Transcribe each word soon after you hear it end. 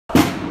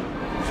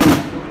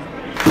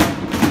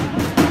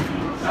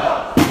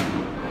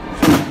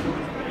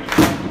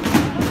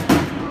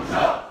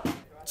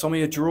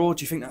Tommy, a draw,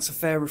 do you think that's a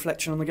fair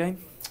reflection on the game?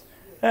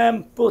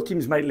 Both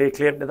teams might lay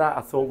claim to that.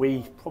 I thought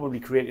we probably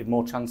created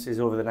more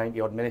chances over the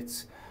 90-odd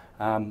minutes.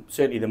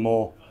 Certainly the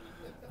more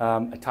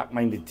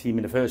attack-minded team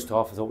in the first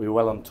half. I thought we were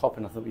well on top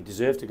and I thought we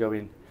deserved to go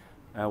in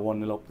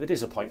 1-0 up. The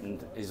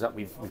disappointment is that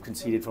we've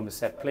conceded from a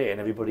set play and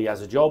everybody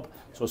has a job,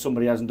 so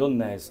somebody hasn't done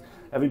theirs.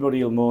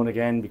 Everybody will moan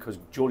again because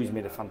Jodie's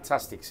made a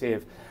fantastic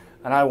save.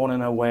 And I want to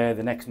know where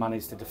the next man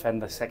is to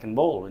defend the second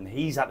ball. And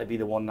he's had to be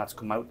the one that's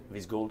come out of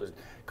his goal to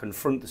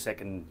confront the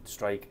second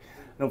strike.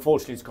 And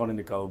unfortunately, it's gone in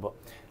the goal. But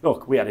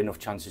look, we had enough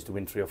chances to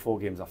win 3 or 4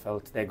 games, I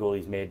felt. Their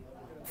goalie's made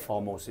far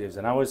more saves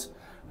than ours.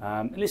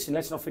 And listen,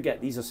 let's not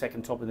forget, these are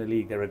second top in the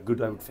league. They're a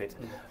good outfit.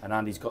 And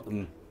Andy's got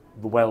them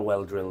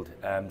well drilled.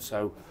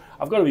 So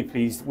I've got to be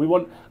pleased.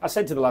 I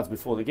said to the lads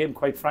before the game,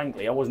 quite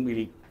frankly, I wasn't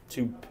really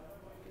too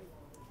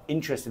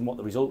interested in what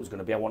the result was going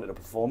to be. I wanted a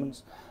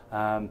performance.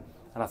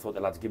 And I thought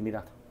the lads give me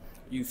that.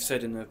 You've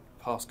said in the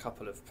past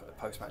couple of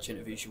post-match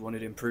interviews you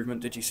wanted improvement.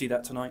 Did you see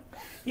that tonight?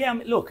 Yeah, I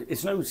mean, look,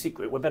 it's no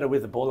secret. We're better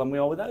with the ball than we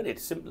are without it.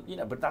 Simple, you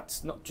know, but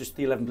that's not just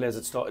the 11 players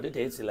that started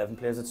today. It's 11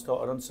 players that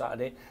started on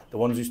Saturday, the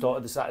ones who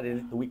started the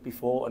Saturday the week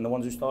before, and the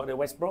ones who started at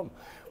West Brom.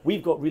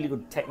 We've got really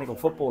good technical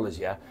footballers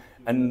here,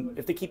 and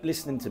if they keep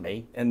listening to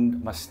me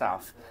and my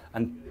staff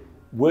and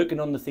working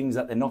on the things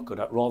that they're not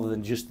good at rather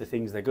than just the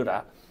things they're good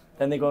at,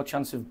 then they've got a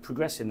chance of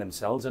progressing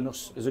themselves and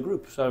us as a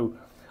group. So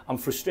I'm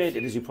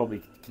frustrated, as you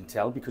probably can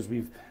tell, because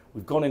we've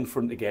gone in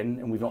front again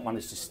and we've not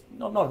managed to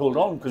not hold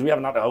on, because we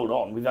haven't had to hold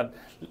on.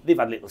 They've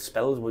had little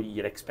spells where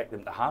you'd expect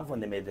them to have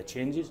when they made their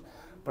changes,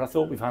 but I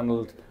thought we've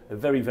handled a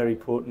very, very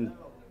important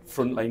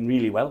front line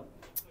really well.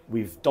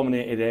 We've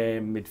dominated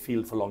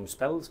midfield for long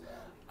spells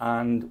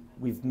and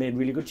we've made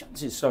really good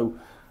chances. So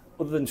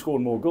other than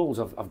scoring more goals,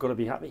 I've got to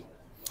be happy.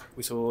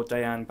 We saw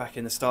Dayan back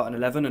in the starting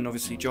 11 and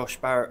obviously Josh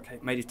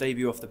Barrett made his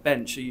debut off the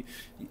bench.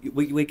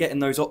 We're getting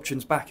those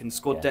options back and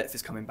squad depth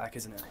is coming back,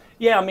 isn't it?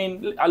 Yeah, I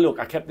mean, look,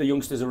 I kept the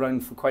youngsters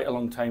around for quite a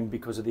long time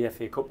because of the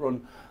FA Cup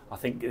run. I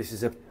think this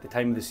is the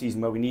time of the season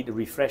where we need to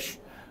refresh.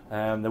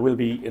 There will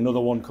be another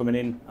one coming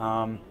in.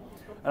 And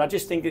I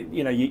just think,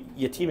 you know,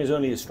 your team is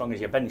only as strong as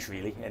your bench,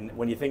 really. And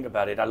when you think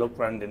about it, I look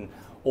round and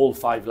all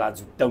 5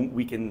 lads don't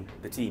weaken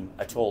the team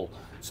at all.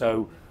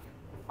 So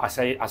I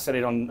said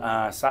it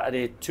on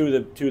Saturday. Two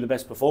of the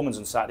best performers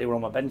on Saturday were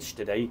on my bench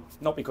today.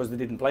 Not because they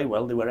didn't play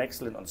well; they were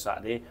excellent on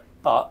Saturday.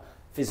 But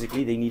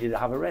physically, they needed to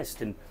have a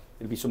rest, and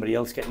it'll be somebody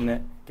else getting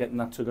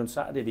that tug on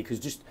Saturday. Because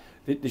just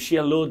the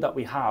sheer load that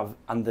we have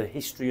and the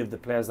history of the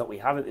players that we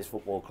have at this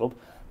football club,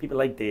 people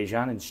like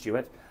Dejan and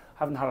Stewart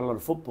haven't had a lot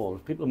of football.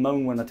 People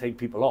moan when I take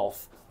people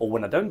off or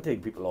when I don't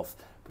take people off,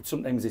 but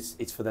sometimes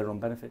it's for their own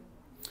benefit.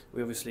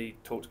 We obviously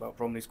talked about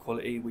Bromley's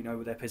quality. We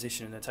know their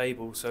position in the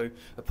table. So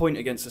a point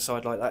against a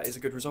side like that is a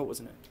good result,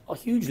 isn't it? Oh,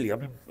 hugely. I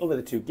mean, over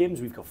the 2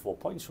 games, we've got 4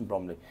 points from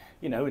Bromley.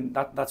 You know, and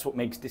that's what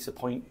makes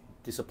disappointing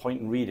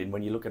reading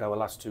when you look at our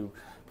last 2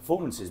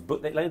 performances.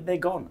 But they're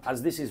gone,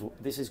 as this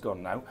is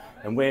gone now,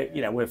 and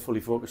we're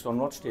fully focused on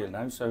Rochdale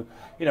now. So,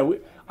 you know,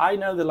 I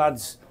know the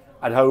lads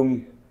at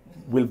home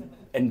will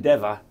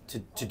endeavour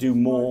to do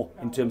more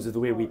in terms of the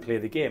way we play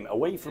the game.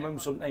 Away from home,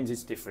 sometimes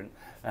it's different.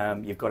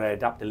 You've got to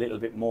adapt a little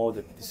bit more,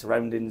 the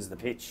surroundings, the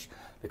pitch,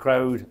 the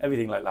crowd,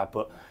 everything like that.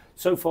 But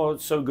so far,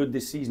 so good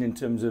this season in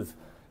terms of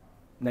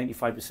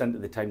 95%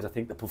 of the times, I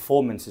think the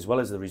performance as well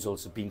as the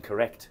results have been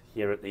correct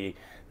here at the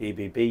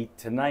ABB.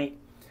 Tonight,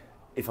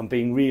 if I'm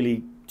being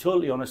really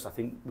totally honest, I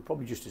think we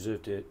probably just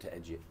deserve to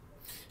edge it.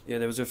 Yeah,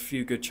 there was a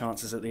few good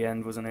chances at the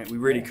end, wasn't it? We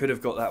really could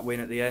have got that win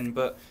at the end,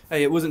 but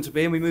hey, it wasn't to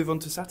be, and we move on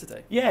to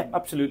Saturday. Yeah,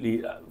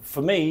 absolutely.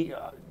 For me,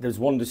 there's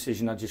one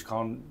decision I just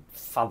can't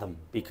fathom,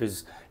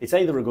 because it's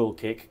either a goal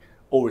kick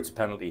or it's a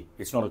penalty.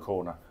 It's not a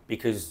corner,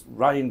 because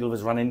Ryan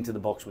Glover's run into the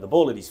box with a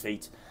ball at his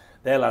feet.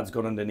 Their lad's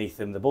gone underneath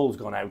him. The ball's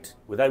gone out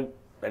without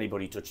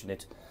anybody touching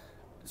it.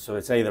 So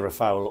it's either a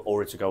foul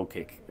or it's a goal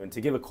kick. And to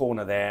give a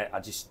corner there,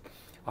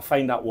 I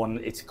find that one,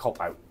 it's a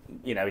cop-out.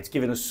 You know, it's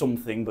given us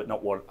something, but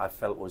not what I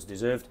felt was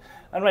deserved.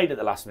 And right at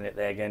the last minute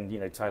there again, you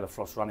know, Tyler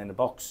Frost ran in the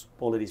box,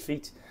 ball at his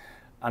feet,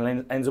 and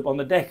then ends up on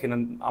the deck.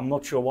 And I'm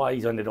not sure why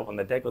he's ended up on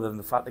the deck, other than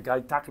the fact the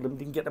guy tackled him and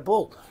didn't get the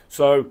ball.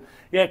 So,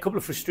 yeah, a couple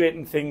of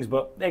frustrating things,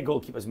 but their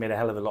goalkeeper's made a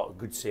hell of a lot of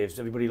good saves.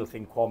 Everybody will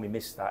think Kwame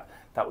missed that.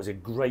 That was a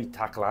great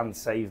tackle and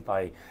save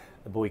by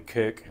the boy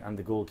Kirk and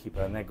the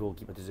goalkeeper, and their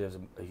goalkeeper deserves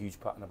a huge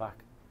pat on the back.